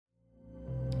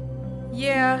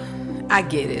Yeah, I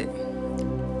get it.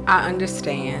 I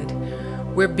understand.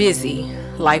 We're busy.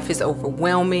 Life is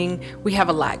overwhelming. We have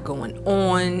a lot going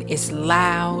on. It's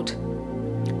loud.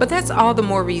 But that's all the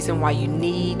more reason why you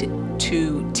need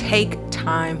to take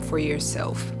time for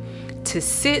yourself, to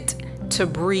sit, to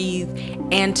breathe,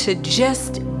 and to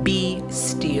just be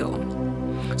still.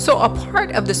 So, a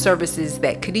part of the services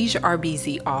that Khadijah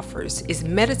RBZ offers is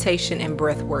meditation and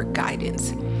breathwork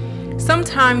guidance.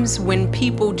 Sometimes, when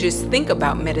people just think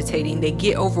about meditating, they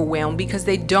get overwhelmed because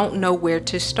they don't know where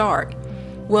to start.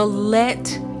 Well,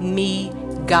 let me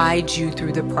guide you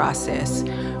through the process.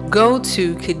 Go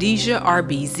to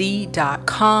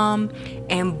khadijahrbz.com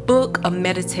and book a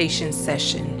meditation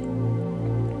session.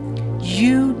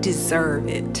 You deserve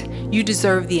it. You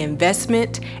deserve the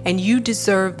investment, and you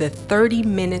deserve the 30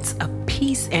 minutes of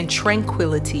peace and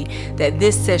tranquility that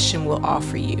this session will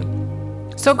offer you.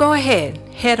 So go ahead,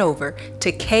 head over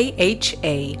to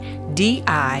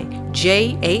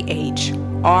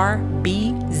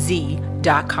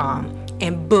khadijahrbz.com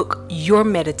and book your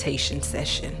meditation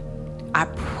session. I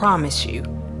promise you,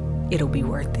 it'll be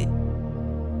worth it.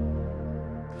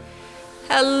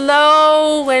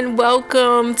 Hello and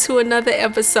welcome to another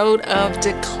episode of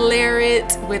Declare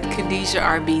It with Khadijah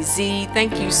RBZ.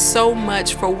 Thank you so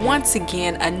much for once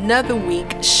again another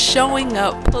week showing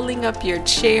up, pulling up your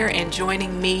chair and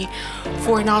joining me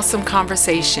for an awesome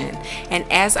conversation. And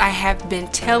as I have been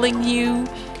telling you,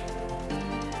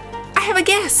 I have a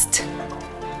guest.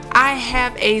 I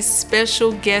have a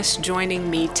special guest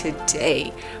joining me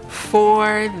today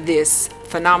for this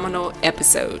phenomenal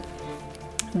episode.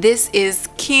 This is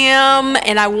Kim,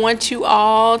 and I want you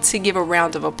all to give a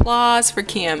round of applause for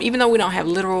Kim. Even though we don't have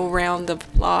literal round of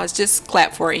applause, just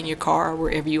clap for it in your car or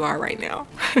wherever you are right now.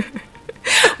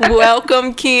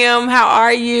 Welcome, Kim. How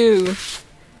are you?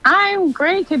 I'm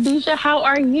great, Khadijah. How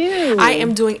are you? I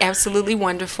am doing absolutely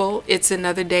wonderful. It's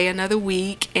another day, another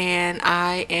week, and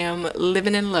I am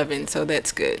living and loving, so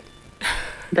that's good.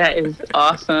 That is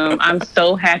awesome. I'm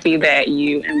so happy that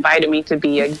you invited me to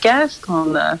be a guest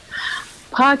on the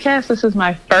podcast. This is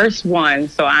my first one,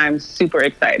 so I'm super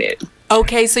excited.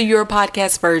 Okay, so you're a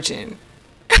podcast virgin.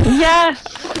 Yes.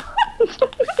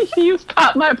 You've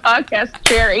popped my podcast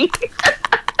cherry.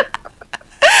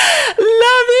 Love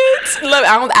it.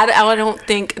 I don't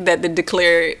think that the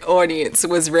Declare audience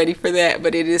was ready for that,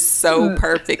 but it is so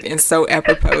perfect and so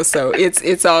apropos. So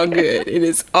it's all good. It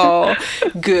is all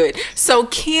good. So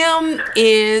Kim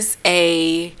is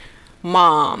a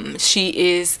mom.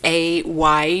 She is a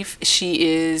wife. She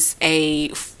is a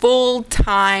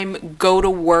full-time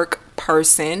go-to-work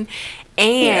person,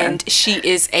 and she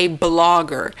is a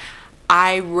blogger.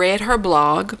 I read her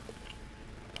blog,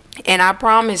 and I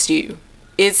promise you,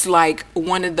 it's like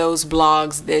one of those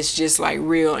blogs that's just like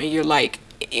real, and you're like,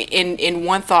 in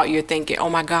one thought you're thinking, oh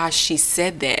my gosh, she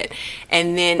said that,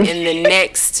 and then in the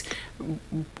next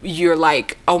you're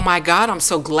like, oh my God, I'm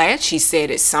so glad she said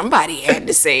it. Somebody had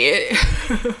to say it.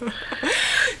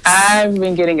 I've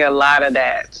been getting a lot of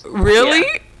that. Really?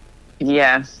 Yeah.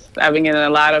 Yes. I've been getting a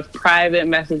lot of private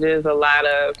messages, a lot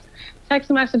of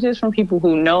text messages from people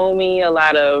who know me, a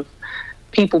lot of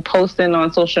people posting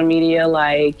on social media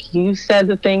like, you said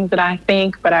the things that I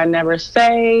think, but I never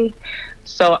say.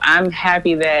 So I'm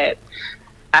happy that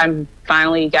I've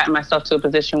finally gotten myself to a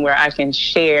position where I can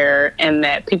share and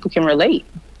that people can relate.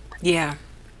 Yeah.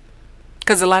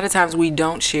 Because a lot of times we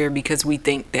don't share because we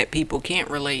think that people can't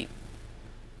relate.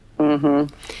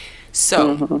 Mm-hmm.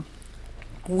 So,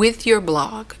 with your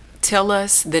blog, tell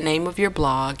us the name of your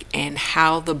blog and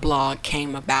how the blog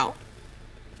came about.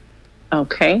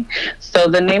 Okay. So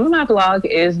the name of my blog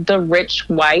is The Rich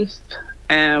Wife.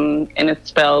 And it's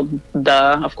spelled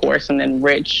of course, and then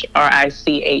rich,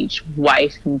 RICH,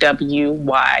 wife,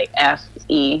 WYFE.com.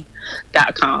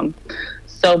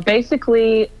 So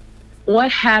basically, what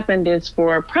happened is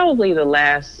for probably the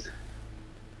last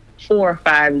 4 or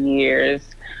 5 years,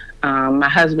 my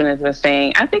husband has been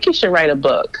saying, I think you should write a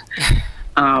book.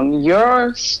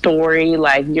 Your story,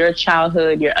 like your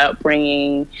childhood, your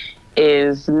upbringing,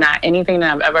 is not anything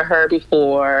that I've ever heard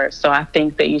before. So I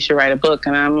think that you should write a book.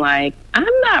 And I'm like,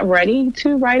 I'm not ready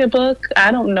to write a book. I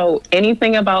don't know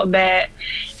anything about that.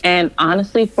 And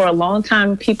honestly, for a long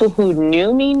time, people who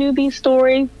knew me knew these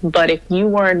stories. But if you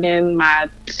weren't in my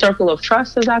circle of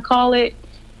trust, as I call it,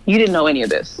 you didn't know any of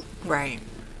this. Right.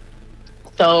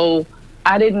 So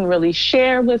I didn't really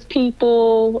share with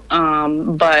people.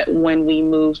 But when we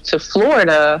moved to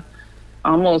Florida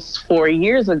almost 4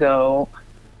 years ago,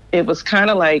 it was kind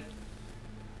of like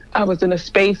I was in a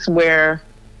space where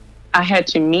I had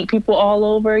to meet people all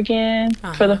over again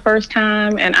for the first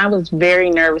time. And I was very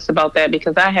nervous about that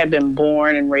because I had been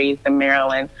born and raised in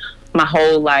Maryland my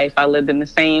whole life. I lived in the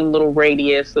same little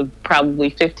radius of probably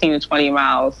 15 to 20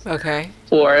 miles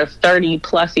for 30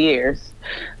 plus years.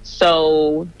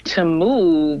 So to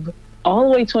move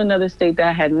all the way to another state that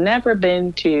I had never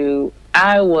been to,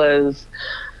 I was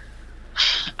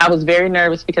very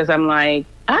nervous because I'm like,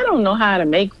 I don't know how to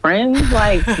make friends,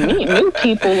 like meet new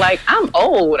people. Like, I'm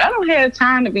old. I don't have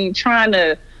time to be trying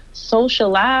to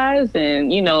socialize.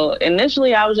 And,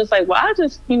 initially I was just like, well,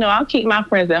 I'll keep my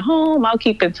friends at home. I'll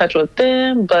keep in touch with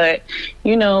them. But,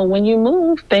 when you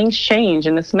move, things change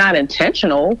and it's not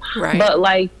intentional. Right. But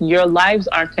like your lives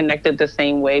aren't connected the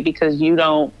same way because you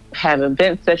don't have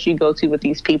events that you go to with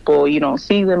these people. You don't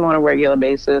see them on a regular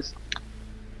basis.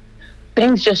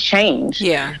 Things just change.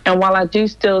 Yeah. And while I do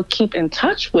still keep in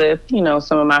touch with,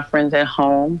 some of my friends at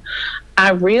home,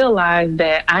 I realized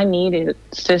that I needed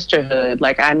sisterhood.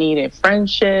 Like I needed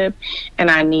friendship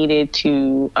and I needed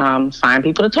to find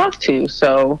people to talk to.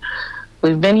 So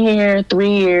we've been here 3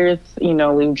 years.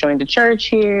 We've joined the church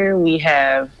here. We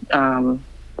have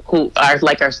who are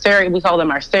like we call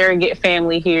them our surrogate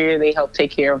family here. They help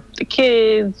take care of the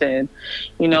kids and,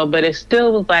 but it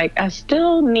still was like, I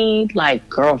still need like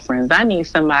girlfriends. I need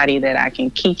somebody that I can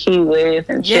kiki with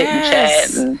and chit and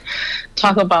chat and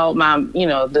talk about my,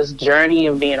 this journey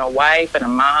of being a wife and a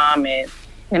mom.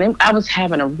 And I was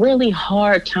having a really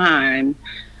hard time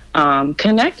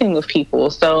connecting with people.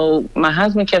 So my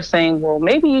husband kept saying, well,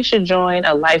 maybe you should join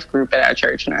a life group at our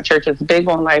church. And our church is big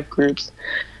on life groups.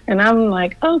 And I'm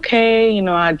like, okay,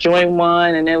 I joined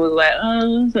one and it was like,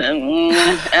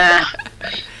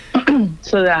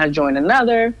 so then I joined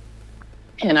another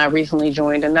and I recently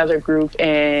joined another group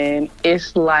and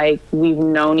it's like we've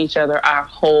known each other our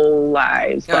whole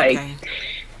lives. Okay.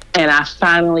 And I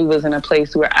finally was in a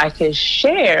place where I could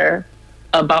share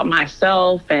about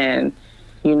myself and,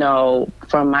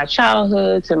 from my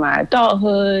childhood to my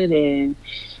adulthood and,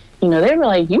 they were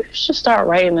like, you should start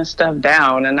writing this stuff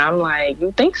down. And I'm like,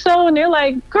 you think so? And they're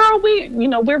like, girl,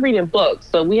 we're reading books.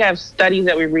 So we have studies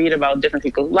that we read about different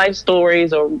people's life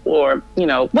stories or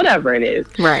whatever it is.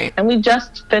 Right. And we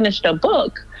just finished a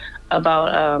book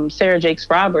about Sarah Jakes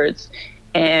Roberts.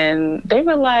 And they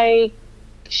were like,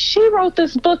 she wrote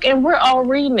this book and we're all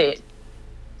reading it.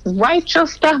 Write your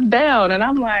stuff down. And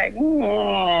I'm like,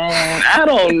 I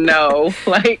don't know.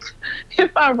 Like,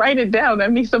 if I write it down,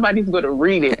 that means somebody's going to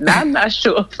read it. And I'm not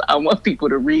sure if I want people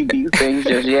to read these things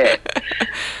just yet.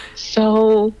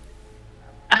 So,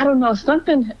 I don't know,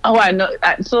 I know.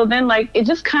 So then, like, it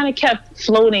just kind of kept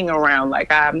floating around.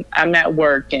 Like, I'm at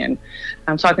work and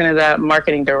I'm talking to the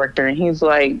marketing director and he's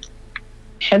like,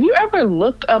 have you ever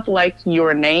looked up like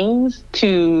your names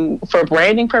for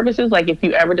branding purposes? Like if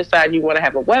you ever decide you want to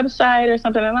have a website or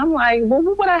something. And I'm like, well,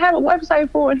 what would I have a website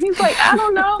for? And he's like, I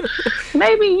don't know.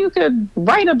 Maybe you could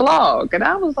write a blog. And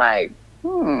I was like,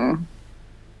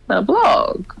 a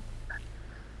blog.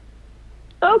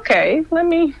 Okay, let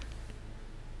me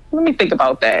think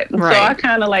about that. Right. So I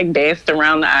kind of like danced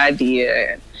around the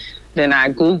idea. And then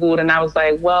I Googled and I was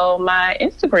like, well, my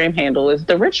Instagram handle is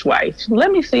The Rich Wife.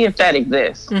 Let me see if that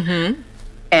exists. Mm-hmm.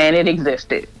 And it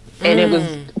existed. And it was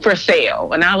for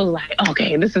sale. And I was like,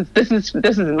 okay, this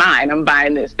is mine. I'm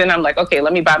buying this. Then I'm like, okay,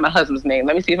 let me buy my husband's name.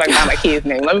 Let me see if I can buy my kid's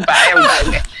name. Let me buy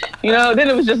everybody's name. Then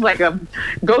it was just like a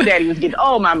GoDaddy was getting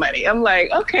all my money. I'm like,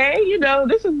 okay,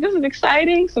 this is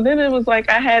exciting. So then it was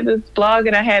like I had this blog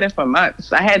and I had it for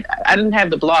months. I didn't have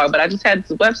the blog, but I just had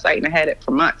this website and I had it for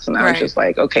months. And I was just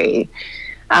like, okay,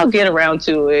 I'll get around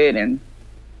to it. And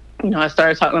I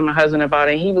started talking to my husband about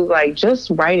it. He was like, just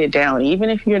write it down.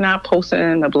 Even if you're not posting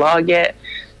in the blog yet,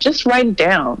 just write it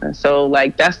down. And so,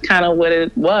 like, that's kind of what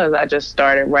it was. I just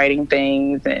started writing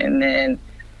things. And then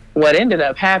what ended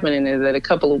up happening is that a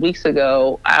couple of weeks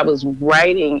ago, I was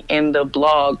writing in the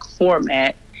blog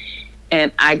format.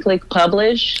 And I clicked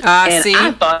publish. And see?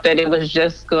 I thought that it was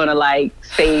just going to, like,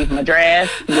 save my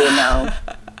draft,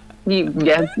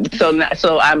 Yeah.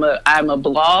 So I'm a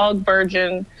blog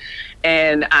version.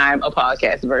 And I'm a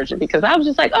podcast version because I was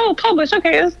just like, oh, publish.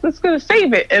 Okay, let's going to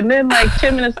save it. And then like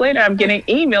 10 minutes later, I'm getting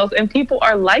emails and people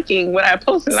are liking what I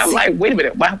posted. And I'm like, wait a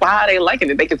minute, why are they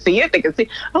liking it? They can see it. They can see,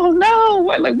 oh no,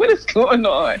 what is going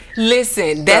on?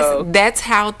 Listen, that's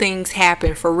how things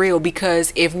happen for real.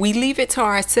 Because if we leave it to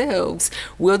ourselves,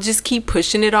 we'll just keep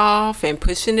pushing it off and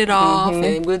pushing it off.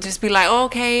 And we'll just be like,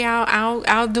 okay,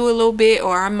 I'll do a little bit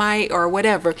or I might or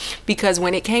whatever. Because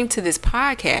when it came to this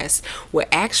podcast, what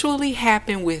actually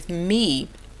happened with me,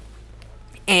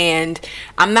 and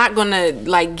I'm not gonna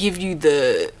like give you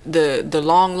the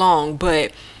long,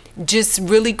 but just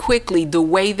really quickly, the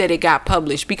way that it got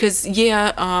published, because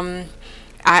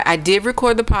I did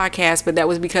record the podcast, but that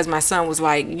was because my son was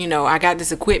like, I got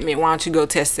this equipment, why don't you go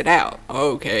test it out?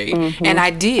 Okay. And I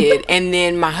did. And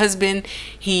then my husband,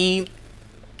 he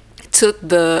took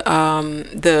the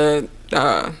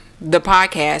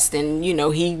podcast, and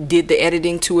he did the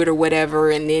editing to it or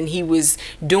whatever, and then he was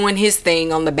doing his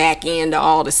thing on the back end of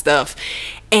all the stuff,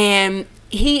 and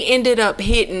he ended up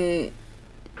hitting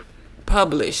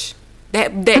publish,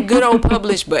 that good old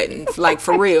publish button, like,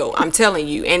 for real, I'm telling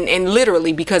you. And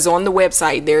literally, because on the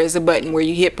website there is a button where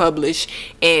you hit publish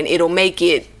and it'll make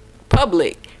it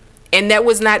public. And that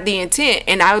was not the intent.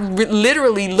 And I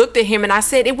literally looked at him and I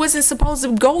said, it wasn't supposed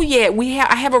to go yet.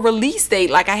 I have a release date.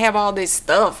 Like, I have all this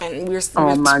stuff, and we're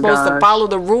supposed to follow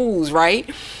the rules, right?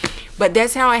 But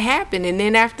that's how it happened. And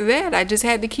then after that, I just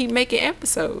had to keep making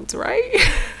episodes, right?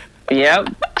 Yep.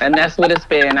 And that's what it's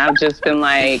been. I've just been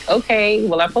like, okay,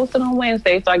 well, I posted on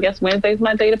Wednesday, so I guess Wednesday's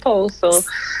my day to post. So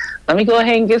let me go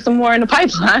ahead and get some more in the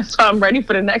pipeline, so I'm ready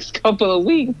for the next couple of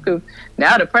weeks, because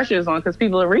now the pressure is on because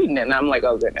people are reading it. And I'm like,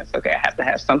 oh, goodness, okay, I have to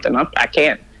have something up. I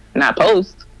can't not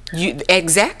post.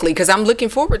 Exactly, because I'm looking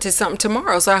forward to something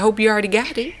tomorrow, so I hope you already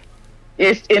got it.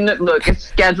 It's it's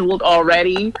scheduled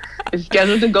already. It's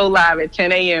scheduled to go live at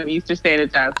 10 a.m. Eastern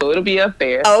Standard Time, so it'll be up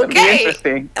there. Okay. It'll be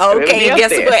interesting. Okay, and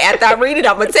guess what? After I read it,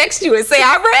 I'm going to text you and say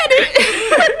I read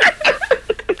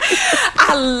it.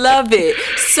 I love it.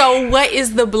 So what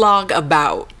is the blog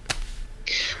about?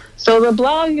 So the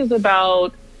blog is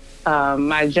about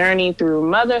my journey through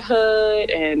motherhood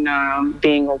and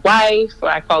being a wife.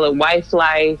 I call it wife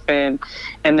life, and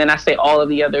then I say all of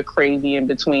the other crazy in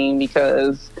between,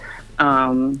 because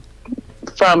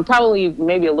from probably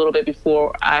maybe a little bit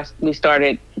before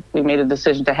we made a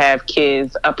decision to have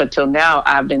kids, up until now,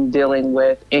 I've been dealing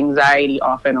with anxiety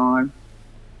off and on.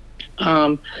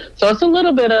 So it's a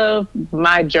little bit of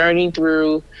my journey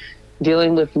through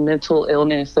dealing with mental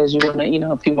illness, as you want to,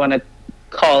 if you want to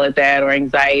call it that, or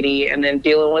anxiety, and then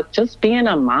dealing with just being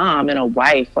a mom and a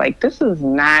wife. Like, this is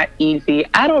not easy.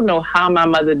 I don't know how my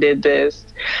mother did this.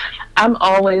 I'm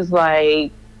always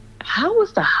like, how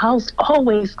was the house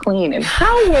always clean, and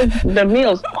how were the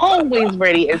meals always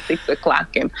ready at 6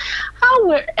 o'clock, and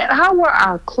how were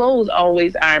our clothes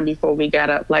always ironed before we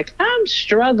got up? Like, I'm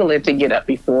struggling to get up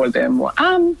before them.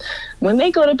 When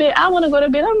they go to bed, I want to go to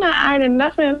bed. I'm not ironing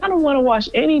nothing. I don't want to wash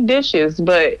any dishes,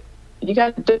 but you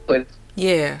got to do it.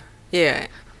 Yeah.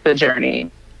 The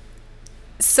journey.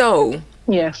 So.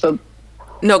 Yeah. So.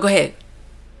 No, go ahead.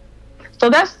 So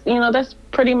that's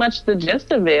pretty much the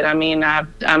gist of it. I mean,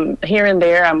 I'm here and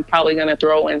there, I'm probably going to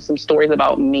throw in some stories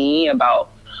about me, about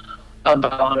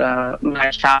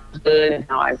my childhood and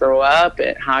how I grew up,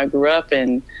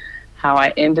 and how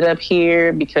I ended up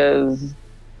here, because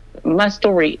my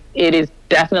story, it is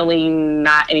definitely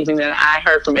not anything that I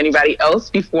heard from anybody else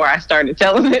before I started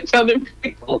telling it to other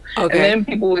people. Okay. And then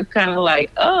people were kind of like,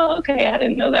 oh, okay, I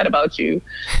didn't know that about you.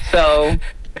 So,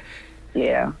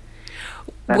 yeah.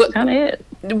 That's kind of it.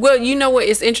 Well, you know what?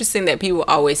 It's interesting that people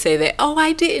always say that, oh,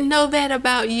 I didn't know that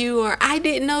about you, or I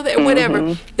didn't know that,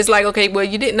 whatever. It's like, okay, well,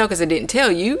 you didn't know because I didn't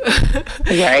tell you.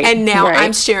 Right. And now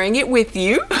I'm sharing it with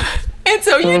you. And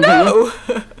so you know.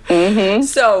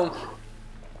 So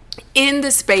in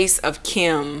the space of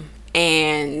Kim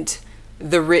and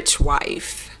the rich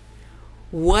wife,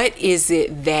 what is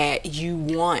it that you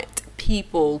want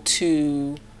people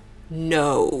to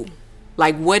know?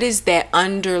 Like, what is that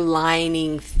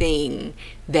underlining thing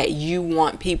that you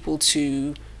want people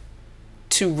to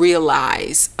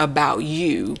realize about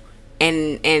you,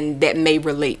 and that may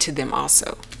relate to them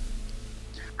also?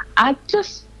 I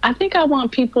think I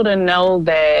want people to know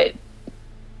that,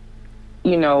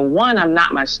 one, I'm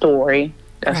not my story.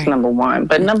 That's right. Number one.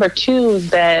 But number two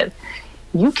is that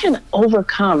you can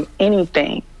overcome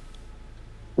anything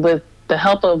with the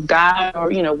help of God,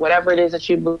 or, whatever it is that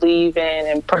you believe in,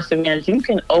 and perseverance. You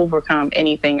can overcome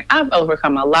anything. I've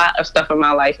overcome a lot of stuff in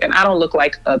my life, and I don't look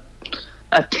like a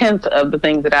tenth of the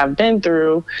things that I've been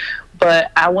through, but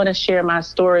I want to share my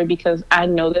story because I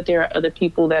know that there are other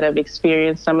people that have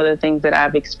experienced some of the things that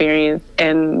I've experienced,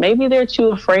 and maybe they're too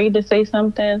afraid to say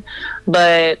something,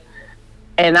 and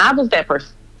I was that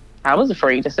person. I was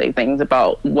afraid to say things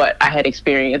about what I had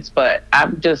experienced, but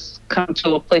I've just come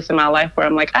to a place in my life where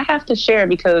I'm like, I have to share,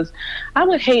 because I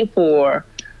would hate for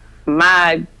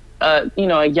my, a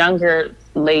younger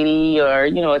lady, or,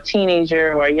 a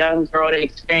teenager or a young girl to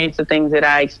experience the things that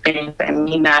I experienced and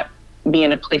me not be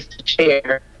in a place to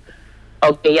share.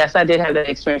 Okay, yes, I did have that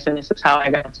experience, and this is how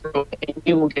I got through it, and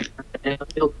you will get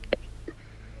through it.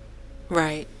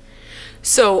 Right.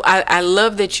 So I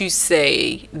love that you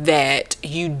say that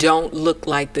you don't look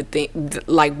like the thing,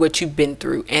 like what you've been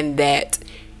through, and that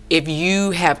if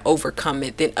you have overcome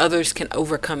it, then others can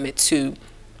overcome it too.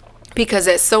 Because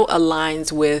that so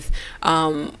aligns with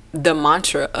the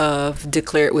mantra of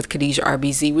Declare It with Khadijah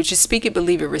RBZ, which is speak it,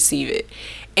 believe it, receive it.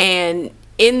 And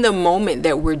in the moment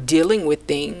that we're dealing with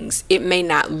things, it may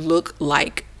not look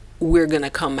like we're going to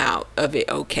come out of it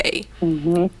okay.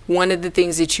 One of the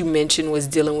things that you mentioned was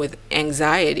dealing with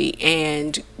anxiety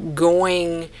and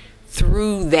going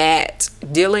through that,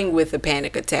 dealing with a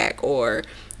panic attack, or,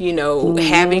 you know,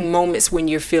 having moments when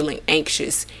you're feeling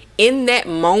anxious. In that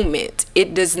moment,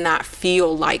 it does not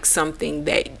feel like something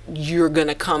that you're going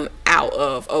to come out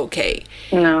of okay.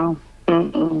 No.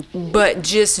 But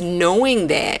just knowing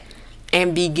that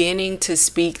and beginning to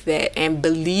speak that and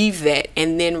believe that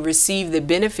and then receive the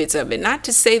benefits of it. Not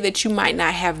to say that you might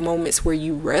not have moments where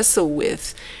you wrestle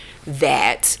with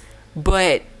that,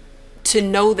 but to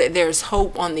know that there's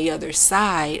hope on the other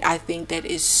side, I think that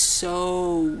is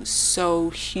so, so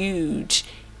huge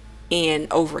in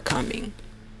overcoming.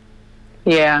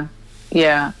 Yeah,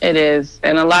 it is.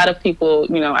 And a lot of people,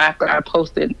 you know, after I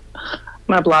posted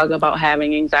my blog about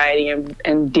having anxiety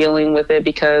and dealing with it,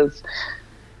 because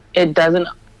it doesn't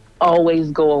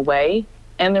always go away.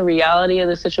 And the reality of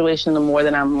the situation, the more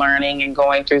that I'm learning and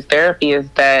going through therapy, is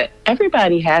that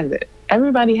everybody has it.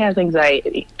 Everybody has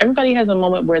anxiety. Everybody has a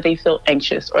moment where they feel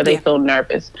anxious or they feel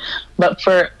nervous. But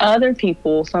for other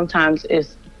people, sometimes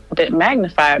it's a bit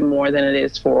magnified more than it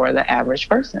is for the average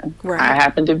person. Right. I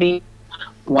happen to be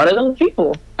one of those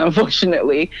people,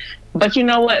 unfortunately. But you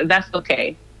know what? That's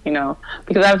okay, you know,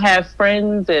 because I've had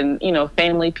friends and, you know,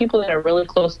 family, people that are really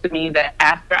close to me, that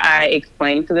after I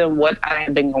explain to them what I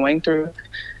have been going through,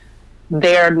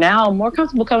 they're now more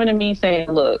comfortable coming to me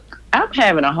saying, look, I'm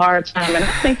having a hard time, and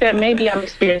I think that maybe I'm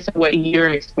experiencing what you're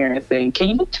experiencing.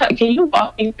 Can you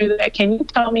walk me through that? Can you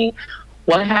tell me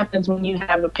what happens when you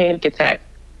have a panic attack?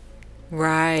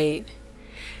 Right.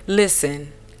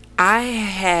 Listen, I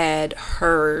had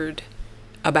heard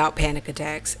about panic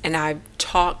attacks, and I've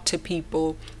talked to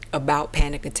people about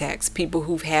panic attacks, people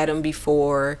who've had them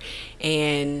before,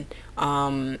 and,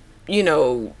 you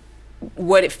know,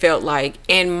 what it felt like.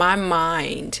 And my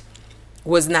mind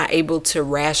was not able to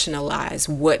rationalize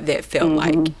what that felt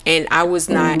like. And I was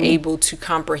not able to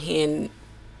comprehend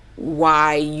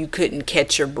why you couldn't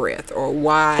catch your breath, or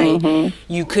why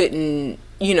you couldn't,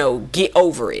 you know, get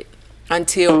over it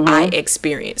until I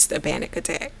experienced a panic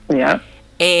attack. Yeah.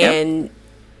 And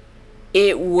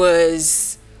it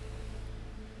was,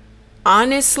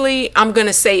 honestly, I'm going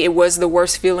to say it was the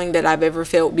worst feeling that I've ever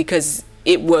felt, because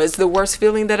it was the worst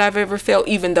feeling that I've ever felt,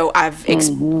 even though I've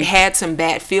had some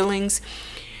bad feelings.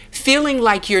 Feeling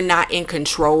like you're not in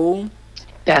control.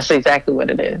 That's exactly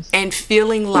what it is. And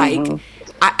feeling like,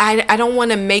 I don't want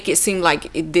to make it seem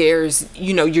like there's,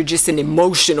 you know, you're just an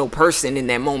emotional person in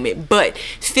that moment, but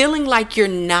feeling like you're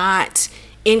not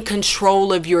in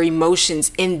control of your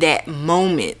emotions in that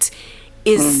moment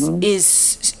is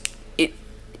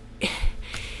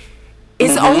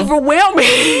it's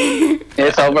overwhelming.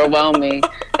 It's overwhelming,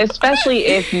 especially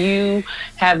if you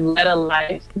have led a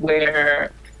life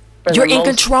where you're in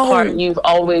control. You've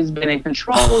always been in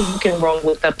control. You can roll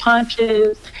with the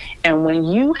punches. And when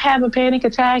you have a panic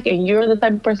attack and you're the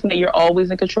type of person that you're always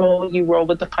in control, you roll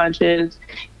with the punches,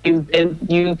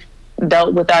 you've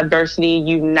dealt with adversity,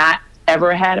 you've not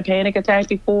ever had a panic attack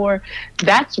before,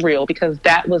 that's real, because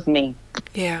that was me.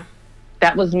 Yeah.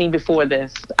 That was me before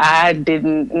this. I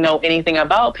didn't know anything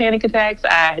about panic attacks.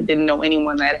 I didn't know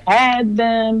anyone that had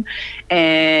them.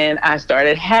 And I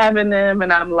started having them,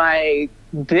 and I'm like,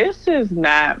 this is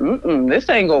not, this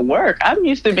ain't gonna work. I'm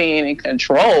used to being in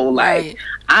control. Like, right.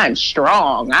 I'm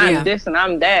strong. I'm this and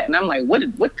I'm that. And I'm like,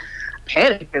 what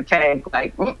panic attack?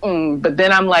 Like, But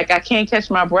then I'm like, I can't catch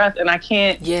my breath, and I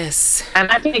can't. Yes.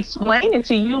 And I can explain it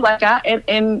to you, like,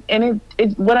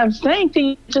 it what I'm saying to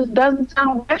you just doesn't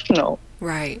sound rational.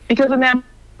 Right. Because of that,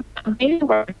 I'm being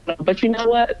rational. But you know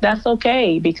what? That's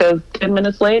okay, because 10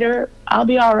 minutes later, I'll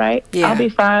be all right. Yeah. I'll be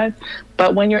fine.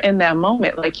 But when you're in that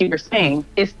moment, like you were saying,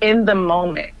 it's in the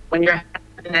moment when you're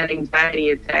having that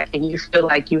anxiety attack and you feel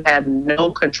like you have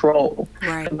no control,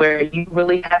 right, where you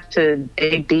really have to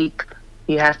dig deep.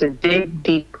 You have to dig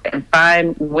deep and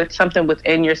find something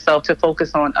within yourself to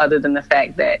focus on, other than the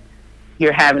fact that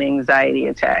you're having an anxiety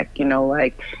attack. You know,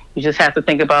 like, you just have to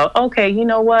think about, okay, you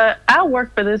know what? I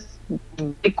work for this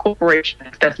big corporation,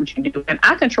 if that's what you do, and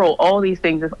I control all these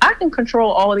things. If I can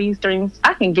control all these things,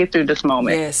 I can get through this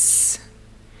moment. Yes.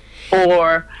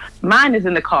 Or mine is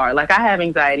in the car. Like, I have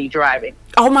anxiety driving.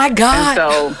 Oh my God.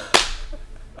 And so,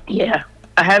 yeah,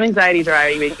 I have anxiety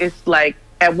driving. It's like,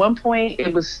 at one point,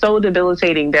 it was so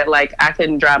debilitating that like I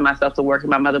couldn't drive myself to work, and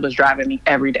my mother was driving me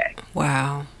every day.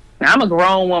 Wow. Now I'm a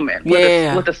grown woman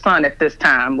with a son at this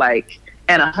time, like,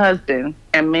 and a husband.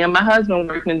 And me and my husband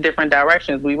working in different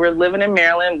directions. We were living in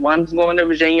Maryland. One's going to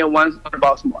Virginia, one's going to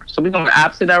Baltimore. So we go in the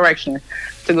opposite direction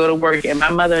to go to work. And my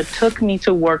mother took me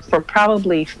to work for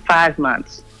probably 5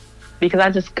 months because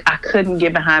I couldn't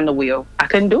get behind the wheel. I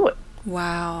couldn't do it.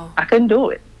 Wow. I couldn't do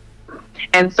it.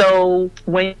 And so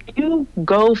when you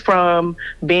go from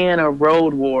being a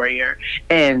road warrior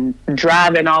and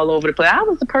driving all over the place, I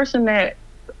was the person that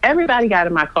everybody got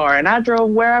in my car and I drove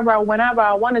whenever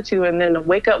I wanted to, and then to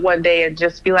wake up one day and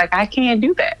just be like, I can't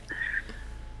do that.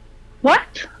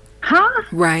 What? Huh?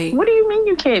 Right. What do you mean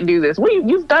you can't do this?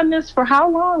 You've done this for how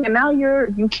long and now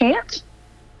you can't?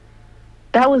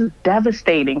 That was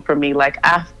devastating for me. Like,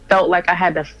 I felt like I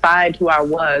had to find who I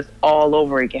was all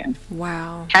over again.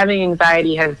 Wow. Having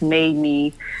anxiety has made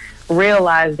me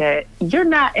realize that you're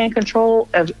not in control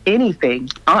of anything,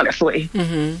 honestly.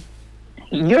 Mm-hmm.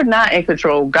 You're not in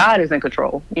control. God is in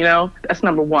control. You know, that's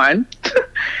number one.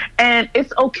 And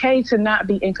it's okay to not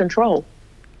be in control.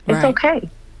 It's okay.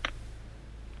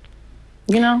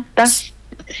 You know, it's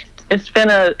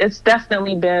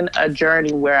definitely been a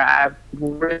journey where I've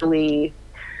really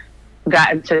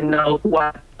gotten to know who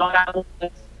I thought I was,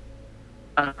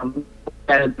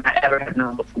 better than I ever had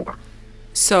known before.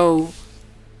 So,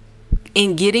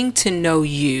 in getting to know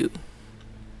you,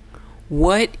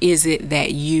 what is it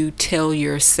that you tell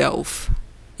yourself?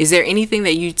 Is there anything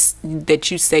that you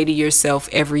say to yourself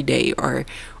every day, or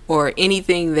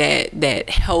anything that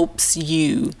helps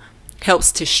to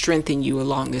strengthen you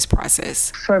along this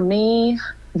process? For me,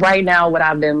 right now, what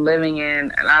I've been living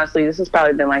in, and honestly, this has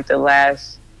probably been like the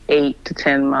last 8 to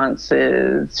 10 months,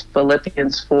 is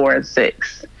Philippians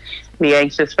 4:6. Be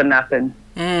anxious for nothing.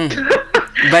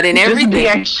 But in everything, just be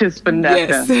anxious for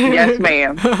nothing. Yes,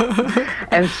 ma'am.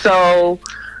 And so,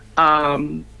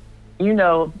 you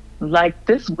know, like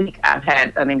this week I've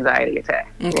had an anxiety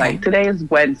attack. Okay. Like today is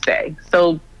Wednesday.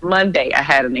 So Monday I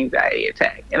had an anxiety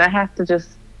attack. And I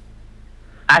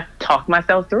talk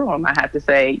myself through them. I have to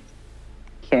say,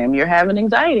 Kim, you're having an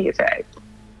anxiety attack.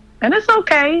 And it's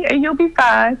okay, and you'll be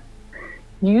fine.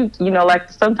 You know,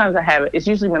 like sometimes I have it. It's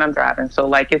usually when I'm driving. So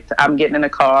like I'm getting in a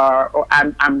car or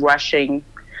I'm rushing.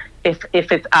 If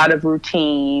it's out of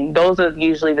routine, those are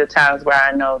usually the times where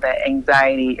I know that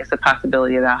anxiety is a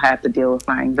possibility that I'll have to deal with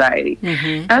my anxiety. Mm-hmm.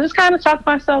 And I just kind of talk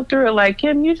myself through it. Like,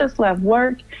 Kim, you just left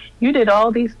work. You did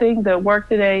all these things at work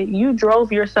today. You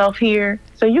drove yourself here.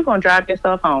 So you're going to drive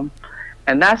yourself home.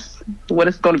 And that's what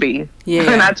it's going to be.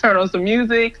 Yeah. And I turn on some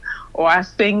music or I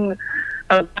sing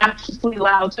obnoxiously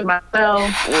loud to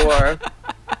myself, or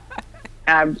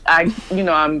I'm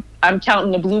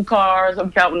counting the blue cars,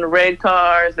 I'm counting the red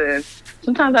cars, and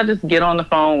sometimes I just get on the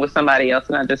phone with somebody else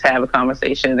and I just have a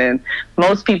conversation. And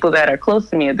most people that are close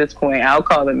to me at this point, I'll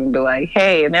call them and be like,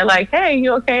 hey, and they're like, hey,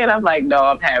 you okay? And I'm like, no,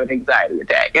 I'm having an anxiety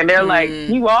attack. And they're like,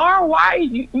 you are? Why?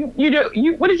 You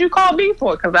what did you call me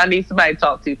for? Because I need somebody to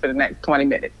talk to for the next 20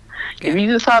 minutes. Okay. If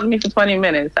you just talk to me for 20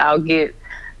 minutes, I'll get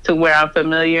to where I'm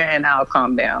familiar and I'll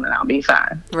calm down and I'll be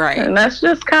fine. Right. And that's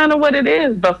just kind of what it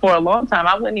is. But for a long time,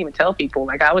 I wouldn't even tell people.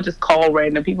 Like, I would just call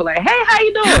random people like, hey, how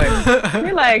you doing?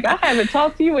 You're like, I haven't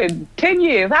talked to you in 10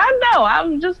 years. I know.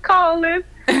 I'm just calling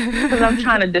because I'm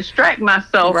trying to distract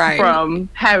myself from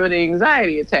having an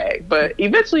anxiety attack. But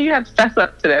eventually you have to fess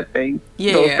up to that thing.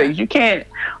 Yeah. Those things. You can't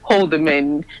hold them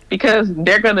in because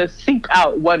they're going to seep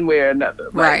out one way or another.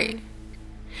 Right.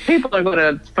 People are going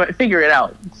to figure it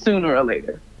out sooner or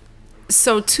later.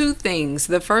 So 2 things.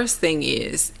 The first thing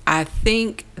is, I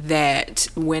think that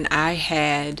when I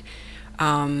had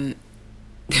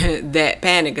that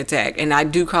panic attack, and I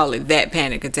do call it that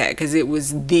panic attack because it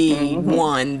was the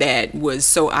one that was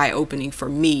so eye-opening for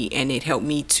me, and it helped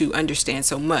me to understand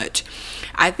so much.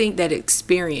 I think that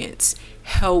experience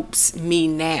helps me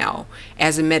now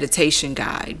as a meditation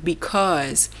guide,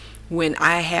 because when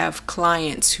I have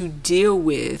clients who deal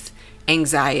with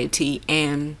anxiety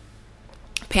and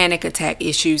panic attack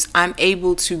issues, I'm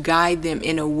able to guide them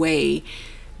in a way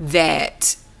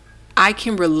that I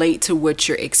can relate to what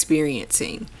you're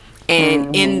experiencing.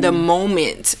 And in the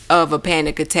moment of a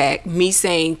panic attack, me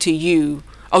saying to you,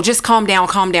 oh, just calm down,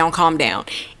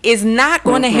 is not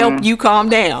going to help you calm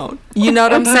down. You know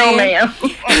what I'm saying? No, ma'am.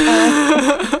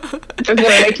 It's going to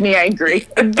make me angry.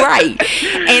 Right.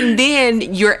 And then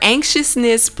your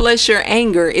anxiousness plus your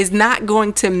anger is not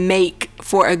going to make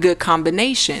for a good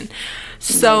combination.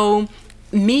 So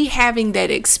me having that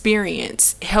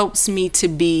experience helps me to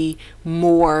be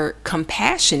more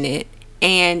compassionate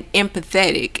and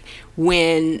empathetic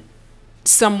when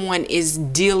someone is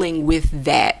dealing with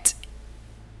that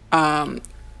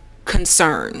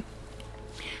concern.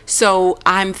 So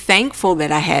I'm thankful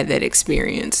that I had that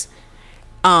experience.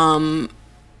 But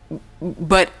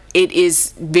it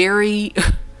is very,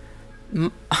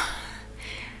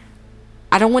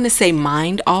 I don't want to say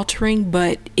mind altering,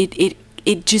 but it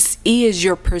just is.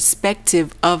 Your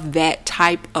perspective of that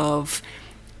type of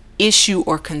issue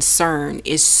or concern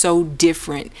is so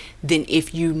different than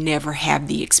if you never have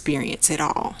the experience at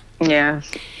all. Yes,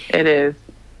 it is.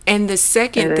 And the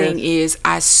second thing is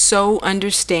I so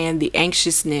understand the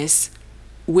anxiousness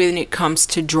when it comes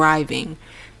to driving,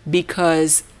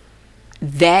 because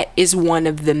that is one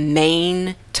of the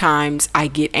main times I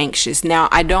get anxious. Now,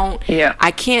 I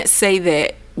can't say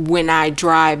that when I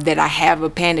drive that I have a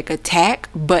panic attack,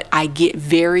 but I get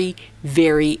very,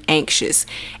 very anxious.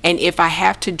 And if I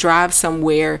have to drive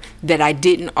somewhere that I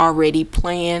didn't already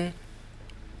plan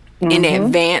in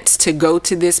advance to go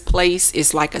to this place,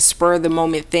 it's like a spur of the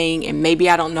moment thing, and maybe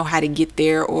I don't know how to get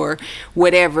there or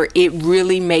whatever, it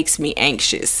really makes me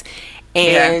anxious.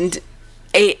 And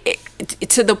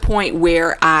to the point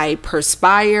where I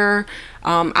perspire.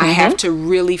 I have to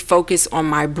really focus on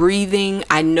my breathing.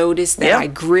 I notice that I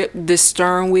grip the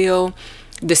steering wheel.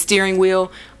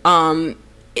 I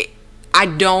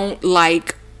don't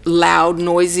like loud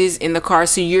noises in the car.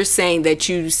 So you're saying that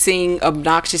you sing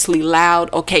obnoxiously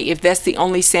loud. Okay, if that's the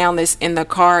only sound that's in the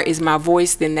car is my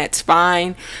voice, then that's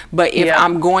fine. But if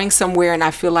I'm going somewhere and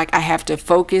I feel like I have to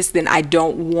focus, then I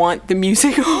don't want the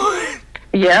music on.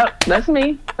 Yep, that's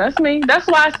me. That's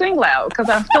why I sing loud, because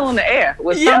I'm still in the air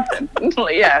with something.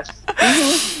 Yes.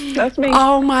 That's me.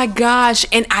 Oh my gosh.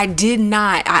 And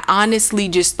I honestly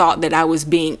just thought that I was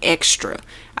being extra.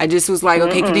 I just was like,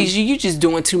 okay, Khadijah, you just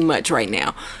doing too much right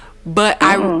now. But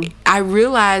I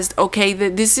realized, okay,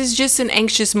 that this is just an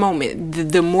anxious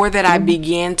moment. The more that I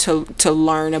began to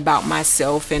learn about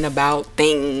myself and about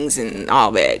things and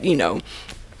all that,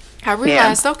 I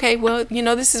realized, okay, well,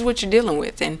 this is what you're dealing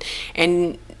with.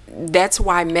 And that's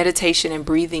why meditation and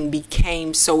breathing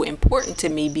became so important to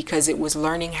me, because it was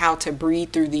learning how to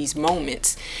breathe through these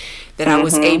moments that I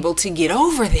was able to get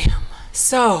over them.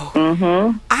 So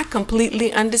I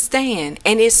completely understand.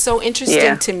 And it's so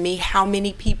interesting to me how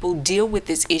many people deal with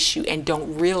this issue and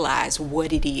don't realize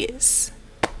what it is.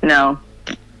 No,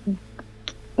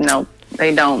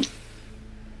 they don't.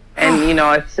 And,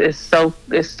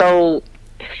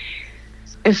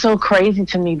 it's so crazy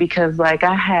to me, because like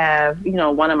I have,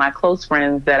 one of my close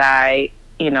friends that I,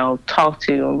 talk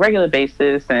to on a regular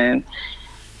basis, and,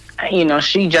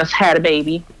 she just had a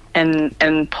baby, and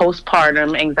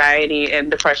postpartum anxiety and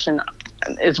depression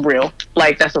is real.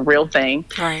 Like, that's a real thing.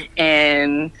 Right.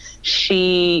 And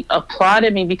she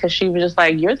applauded me because she was just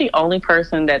like, you're the only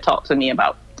person that talked to me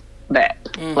about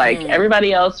that. Like,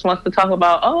 everybody else wants to talk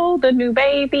about, oh, the new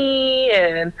baby,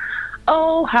 and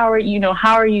oh, how are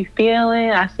you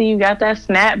feeling? I see you got that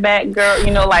snapback,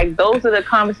 girl. Like, those are the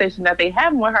conversations that they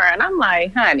have with her. And I'm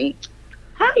like, honey,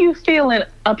 how are you feeling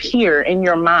up here in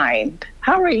your mind?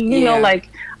 How are you, like,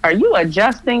 are you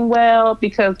adjusting well?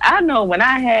 Because I know when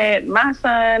I had my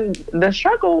son, the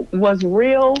struggle was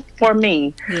real for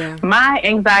me. Yeah. My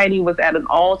anxiety was at an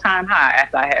all-time high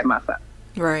after I had my son.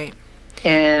 Right.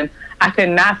 And I could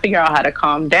not figure out how to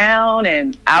calm down,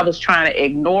 and I was trying to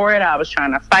ignore it. I was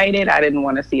trying to fight it. I didn't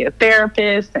want to see a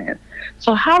therapist. And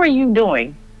so, how are you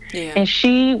doing? Yeah. And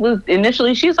she's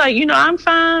like, I'm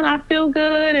fine. I feel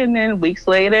good. And then weeks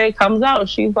later, it comes out.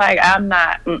 She's like, I'm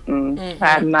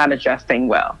not adjusting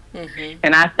well.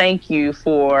 And I thank you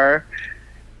for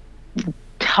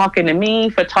talking to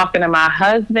me, for talking to my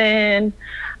husband,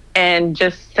 and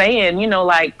just saying,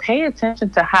 like, pay attention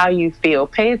to how you feel.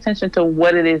 Pay attention to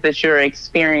what it is that you're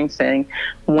experiencing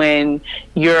when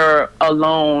you're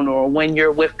alone or when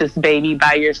you're with this baby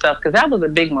by yourself. Because that was a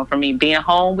big one for me, being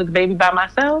home with the baby by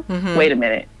myself. Wait a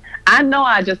minute. I know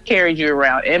I just carried you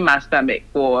around in my stomach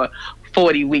for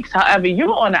 40 weeks. However,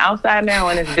 you're on the outside now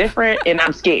and it's different, and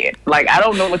I'm scared. Like, I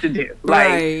don't know what to do. Like,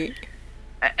 right.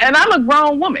 And I'm a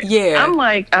grown woman. Yeah. I'm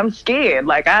like, I'm scared.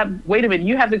 Like, wait a minute,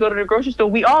 you have to go to the grocery store.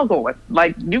 We all going.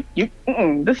 Like,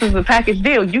 this is a package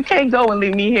deal. You can't go and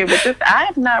leave me here with this.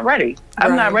 I'm not ready.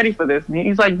 I'm not ready for this. And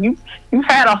he's like, you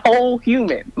had a whole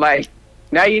human. Like,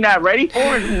 now you're not ready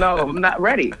for it? No, I'm not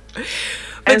ready.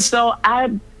 And so a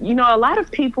lot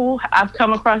of people I've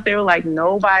come across, they were like,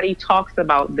 nobody talks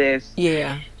about this.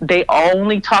 Yeah. They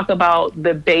only talk about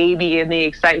the baby and the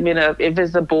excitement of if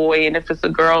it's a boy and if it's a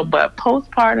girl. But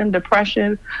postpartum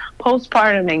depression,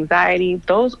 postpartum anxiety,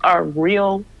 those are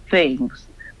real things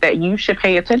that you should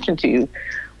pay attention to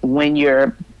when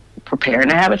you're preparing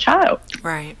to have a child.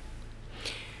 Right.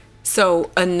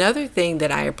 So another thing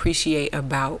that I appreciate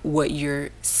about what you're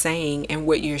saying and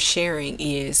what you're sharing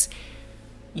is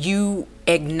you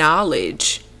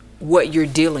acknowledge what you're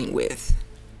dealing with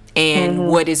and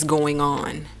what is going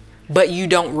on, but you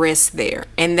don't rest there.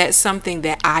 And that's something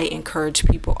that I encourage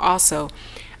people also.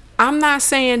 I'm not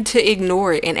saying to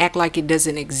ignore it and act like it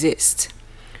doesn't exist.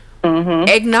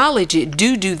 Acknowledge it,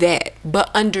 do that, but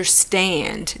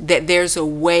understand that there's a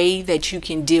way that you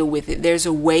can deal with it. There's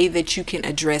a way that you can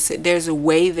address it. There's a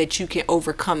way that you can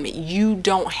overcome it. You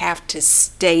don't have to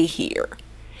stay here.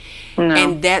 No.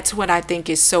 And that's what I think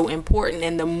is so important.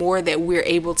 And the more that we're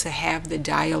able to have the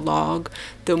dialogue,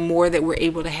 the more that we're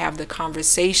able to have the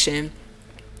conversation,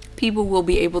 people will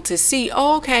be able to see,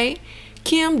 oh, okay,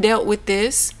 Kim dealt with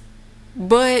this,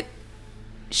 but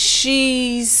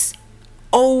she's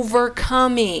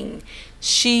overcoming.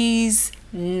 She's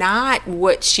not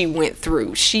what she went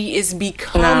through. She is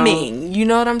becoming. No. You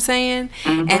know what I'm saying?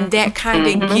 And that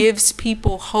kind of gives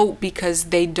people hope because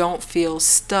they don't feel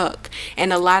stuck.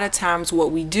 And a lot of times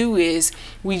what we do is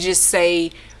we just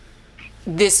say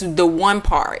the one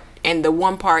part, and the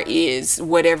one part is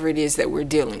whatever it is that we're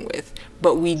dealing with,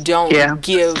 but we don't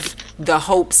give the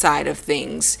hope side of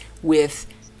things with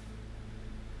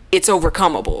it's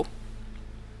overcomable.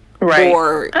 Right.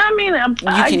 Or I mean,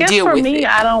 I guess for me,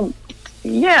 I don't.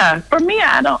 Yeah, for me,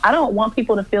 I don't want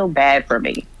people to feel bad for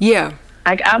me. Yeah.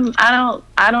 Like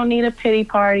I don't need a pity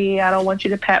party. I don't want you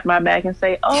to pat my back and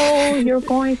say, "Oh, you're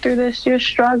going through this. You're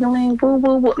struggling." Boo,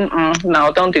 boo, boo.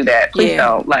 No, don't do that. Please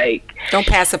don't. Like, don't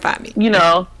pacify me. You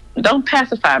know, don't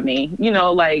pacify me. You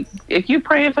know, like if you're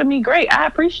praying for me, great. I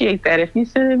appreciate that. If you're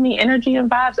sending me energy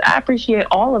and vibes, I appreciate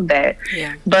all of that.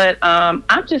 Yeah. But I'm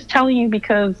just telling you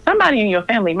because somebody in your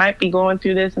family might be going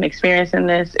through this and experiencing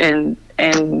this, and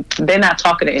they're not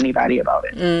talking to anybody about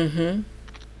it.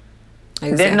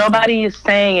 Exactly. Then nobody is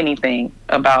saying anything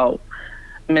about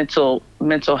mental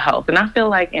health. And I feel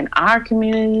like in our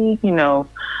community, you know,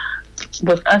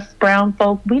 with us brown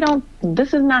folk,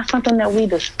 this is not something that we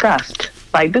discussed.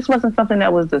 Like, this wasn't something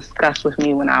that was discussed with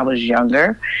me when I was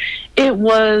younger. It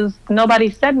was, nobody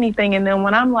said anything. And then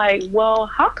when I'm like, well,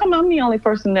 how come I'm the only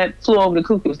person that flew over the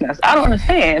cuckoo's nest? I don't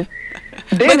understand.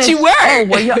 Then but you were. Oh,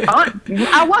 well, your aunt,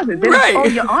 I wasn't. Then right. Oh,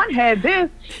 your aunt had this,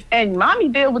 and mommy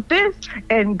dealt with this,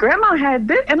 and grandma had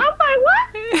this. And I'm like, what?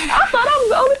 I thought I was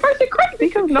the only person crazy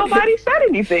because nobody said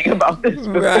anything about this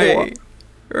before.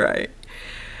 Right.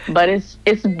 But it's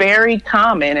very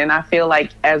common, and I feel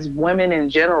like as women in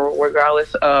general,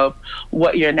 regardless of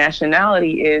what your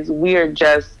nationality is, we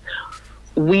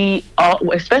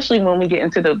all, especially when we get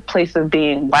into the place of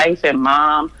being wife and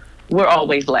mom, we're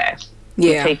always last.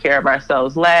 Yeah. We take care of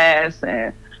ourselves last,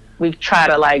 and we try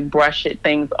to like brush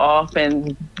things off.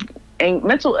 And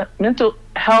mental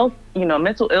health, you know,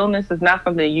 mental illness is not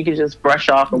something you can just brush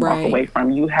off and walk away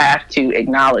from. You have to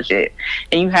acknowledge it,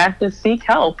 and you have to seek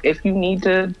help if you need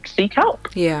to seek help.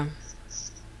 Yeah.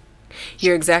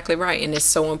 You're exactly right, and it's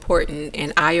so important.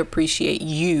 And I appreciate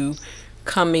you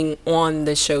coming on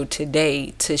the show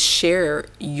today to share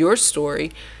your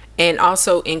story and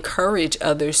also encourage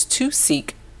others to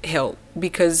seek help,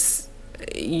 because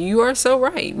you are so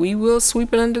right. We will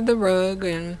sweep it under the rug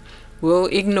and we'll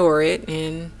ignore it,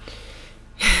 and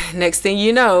next thing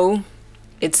you know,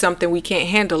 it's something we can't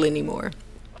handle anymore.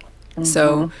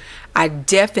 So I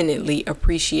definitely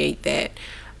appreciate that.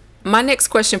 My next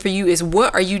question for you is,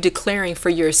 what are you declaring for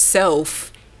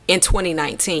yourself in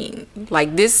 2019?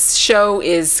 Like, this show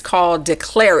is called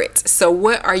Declare It. So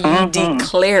what are you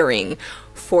declaring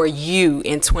for you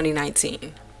in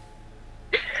 2019?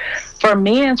 For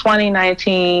me in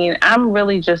 2019, I'm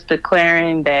really just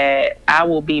declaring that I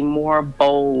will be more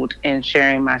bold in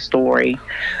sharing my story.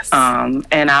 And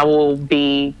I will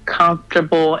be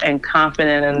comfortable and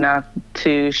confident enough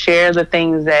to share the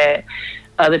things that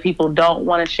other people don't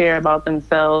want to share about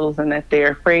themselves and that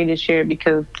they're afraid to share,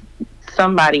 because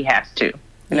somebody has to.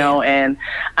 You know, and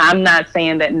I'm not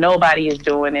saying that nobody is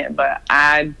doing it, but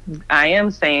I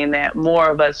am saying that more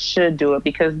of us should do it,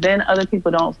 because then other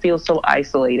people don't feel so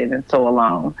isolated and so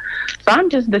alone. So I'm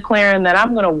just declaring that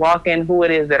I'm going to walk in who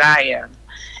it is that I am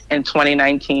in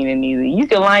 2019, and either you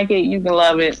can like it, you can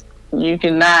love it, you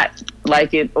can not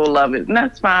like it or love it, and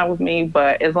that's fine with me.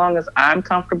 But as long as I'm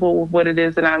comfortable with what it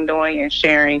is that I'm doing and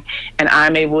sharing, and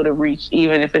I'm able to reach,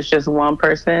 even if it's just one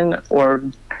person or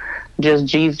just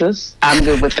Jesus, I'm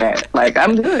good with that. Like,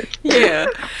 I'm good. Yeah.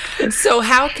 So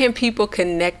how can people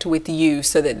connect with you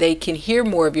so that they can hear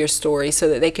more of your story, so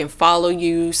that they can follow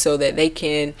you, so that they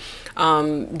can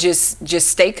just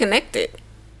stay connected?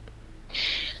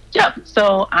 Yep.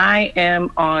 So I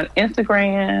am on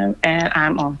Instagram and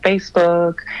I'm on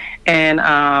Facebook, and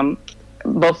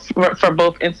both for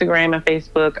both Instagram and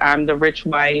Facebook. I'm The Rich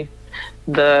Wife.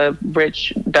 The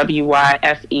Rich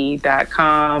WYFE.com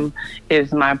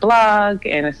is my blog,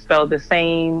 and it's spelled the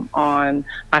same on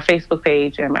my Facebook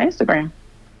page and my Instagram.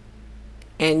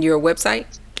 And your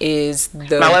website is my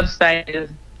website is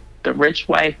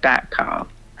therichwife.com.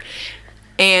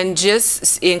 And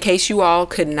just in case you all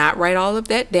could not write all of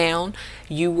that down,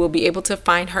 you will be able to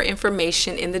find her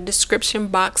information in the description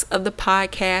box of the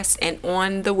podcast and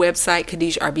on the website,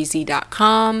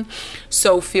 KhadijahRBZ.com.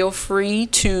 So feel free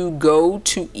to go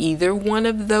to either one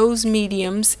of those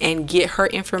mediums and get her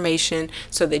information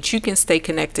so that you can stay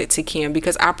connected to Kim,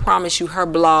 because I promise you her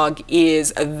blog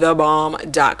is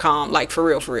thebomb.com. Like, for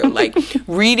real. Like,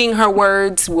 reading her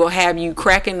words will have you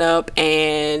cracking up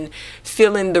and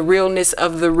feeling the realness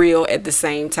of the real at the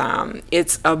same time.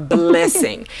 It's a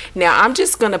blessing. Now, I'm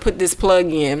just going to put this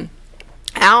plug in.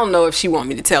 I don't know if she want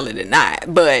me to tell it or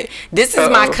not, but this is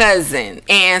my cousin,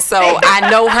 and so I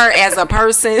know her as a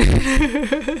person.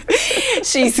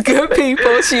 She's good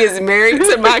people. She is married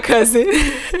to my cousin,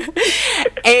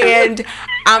 and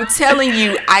I'm telling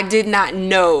you, I did not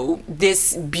know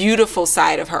this beautiful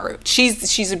side of her.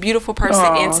 She's a beautiful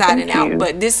person inside and out,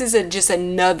 but this is just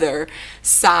another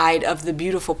side of the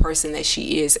beautiful person that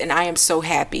she is, and I am so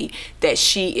happy that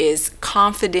she is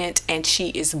confident and she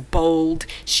is bold.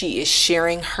 She is sharing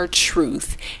her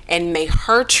truth, and may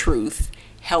her truth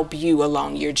help you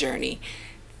along your journey.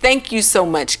 Thank you so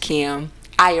much, Kim.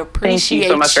 I appreciate you. Thank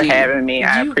you so much for having me.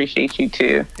 I appreciate you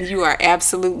too. You are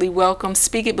absolutely welcome.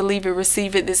 Speak it, believe it,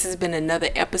 receive it. This has been another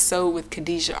episode with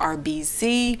Khadijah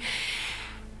RBZ.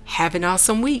 Have an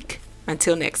awesome week.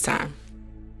 Until next time.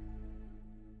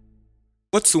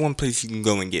 What's the one place you can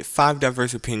go and get 5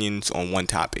 diverse opinions on one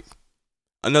topic?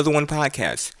 Another One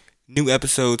Podcast. New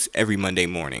episodes every Monday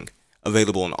morning.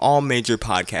 Available on all major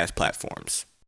podcast platforms.